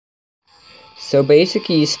So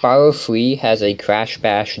basically, Spyro 3 has a Crash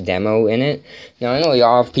Bash demo in it. Now, I know a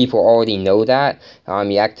lot of people already know that.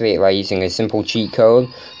 You activate it by using a simple cheat code.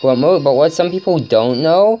 But what some people don't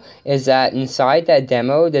know is that inside that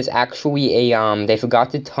demo, there's actually a, they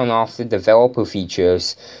forgot to turn off the developer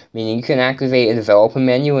features. Meaning you can activate a developer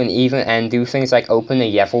menu and do things like open a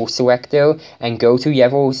level selector and go to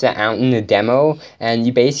levels that aren't in the demo. And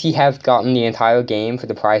you basically have gotten the entire game for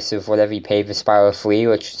the price of whatever you paid for Spyro 3,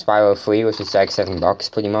 which is like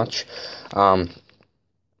 $7 pretty much.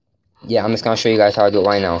 Yeah, I'm just gonna show you guys how to do it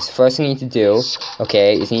right now. So first thing you need to do,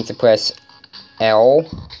 okay, is you need to press L1,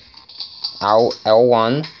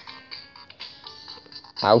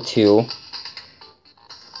 L2,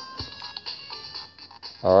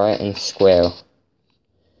 alright, and square.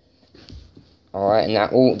 Alright, and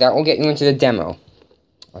that will get you into the demo.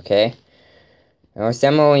 Okay? Now this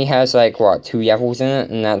demo only has like what, 2 levels in it,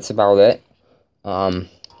 and that's about it.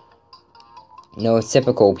 It's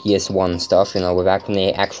typical PS1 stuff, back when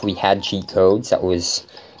they actually had cheat codes. That was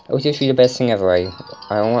actually the best thing ever. I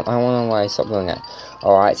don't know why I stopped doing that.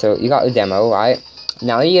 Alright, so you got the demo, right?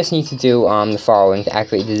 Now you just need to do the following to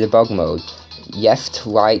activate the debug mode. Left,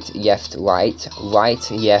 right, left, right,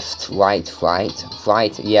 right, left, right, right,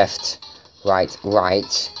 right, left, right, right,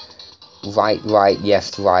 right, right,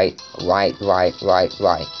 left, right, right, right, right,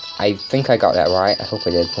 right. I think I got that right. I hope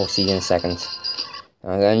I did. We'll see you in a second.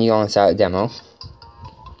 Then you launch out the demo.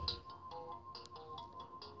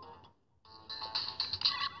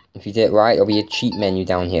 If you did it right, there'll be a cheat menu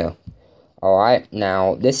down here. Alright,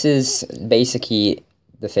 now this is basically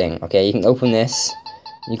the thing, okay? You can open this,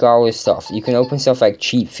 you got all this stuff. You can open stuff like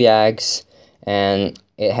cheat flags, and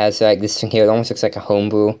it has like this thing here, it almost looks like a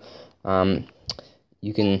homebrew.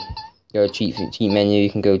 You can go cheat menu, you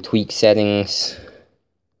can go tweak settings,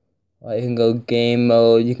 or you can go game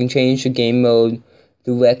mode, you can change the game mode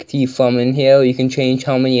directly from in here. You can change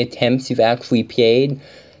how many attempts you've actually played.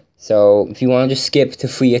 So if you want to just skip to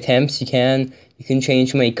 3 attempts, you can. You can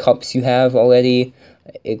change how many cups you have already,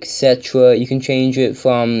 etc. You can change it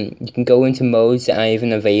from, you can go into modes that aren't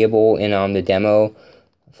even available in the demo,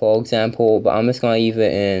 for example. But I'm just gonna leave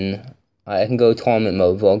it in. I can go tournament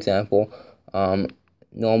mode, for example.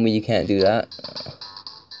 Normally you can't do that.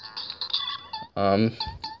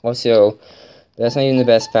 Also, that's not even the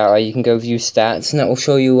best part. You can go view stats, and that will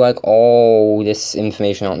show you like all this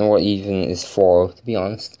information. I don't know what it even is for, to be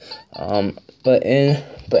honest. But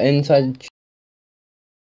inside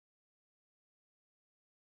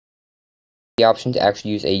the option to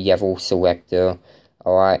actually use a level selector.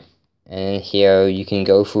 Alright, and here you can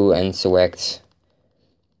go through and select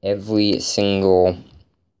every single.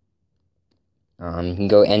 You can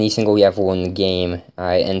go any single level in the game.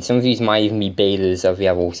 Alright, and some of these might even be betas of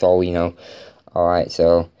levels, so you know. Alright,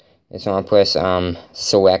 so I just want to press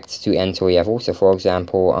select to enter a level. So for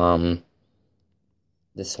example,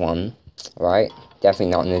 this one, right?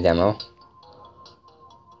 Definitely not in the demo.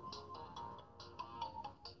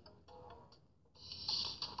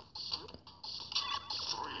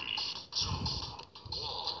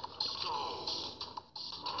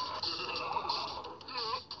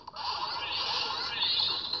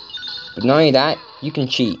 But not only that, you can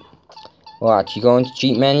cheat. Watch, you go into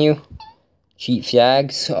cheat menu, cheat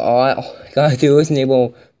flags. Alright, all you gotta do is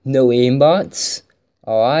enable no aimbots.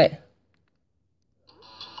 Alright.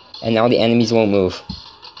 And now the enemies won't move.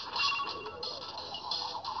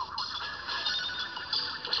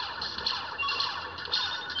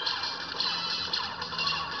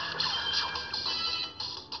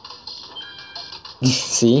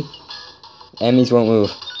 See? Enemies won't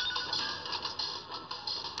move.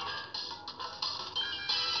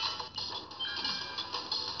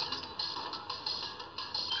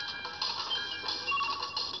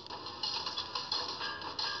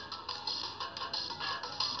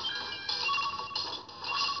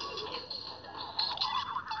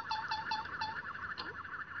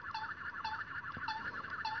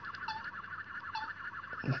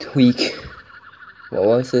 Tweak. What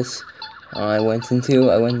was this? I went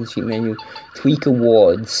into cheat menu. Tweak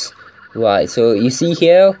awards. Right, so you see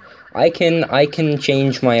here, I can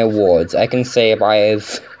change my awards. I can say if I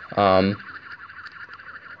have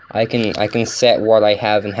I can set what I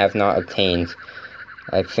have and have not obtained.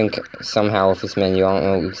 I think somehow with this menu, I don't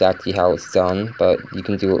know exactly how it's done, but you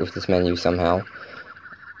can do it with this menu somehow.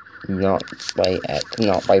 Not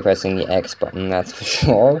by pressing the X button, that's for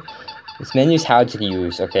sure. This menu's hard to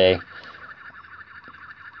use, okay?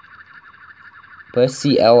 Press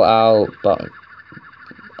the LL button.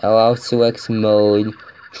 LL selects mode,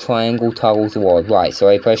 triangle toggles award. Right, so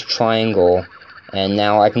I press triangle, and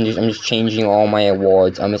now I'm just changing all my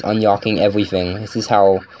awards. I'm just unlocking everything. This is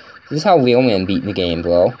how This is how real men beat the game,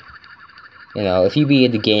 bro. You know, if you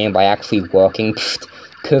beat the game by actually working,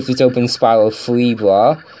 could have just opened Spyro 3,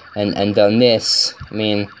 bro, and done this. I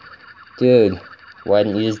mean, dude, why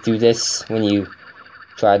didn't you just do this when you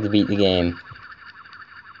tried to beat the game?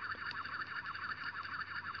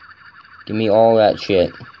 Give me all that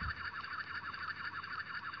shit.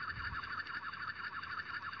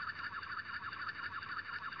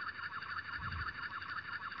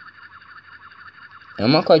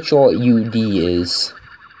 I'm not quite sure what UD is.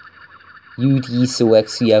 UD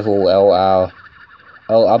selects level LR.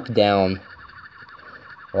 Oh, up, down.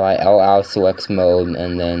 Right, LR selects mode,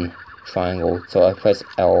 and then triangle. So I press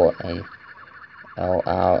L and LR.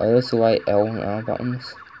 Are those the right L and R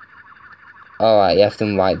buttons? Alright, you have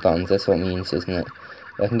them right buttons. That's what it means, isn't it?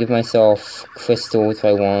 I can give myself crystals if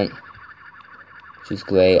I want, which is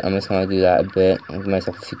great. I'm just gonna do that a bit. I'll give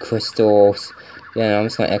myself a few crystals. Yeah, I'm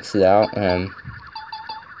just gonna exit out.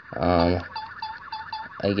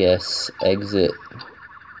 I guess exit.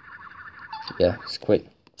 Yeah, just quit.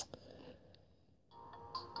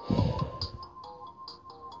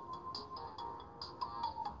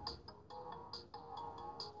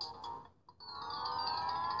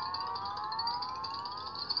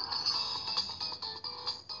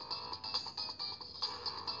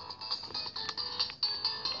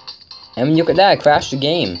 And look at that, I crashed the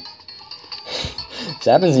game. This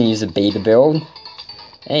happens when you use a beta build.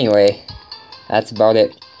 Anyway, that's about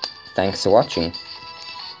it. Thanks for watching.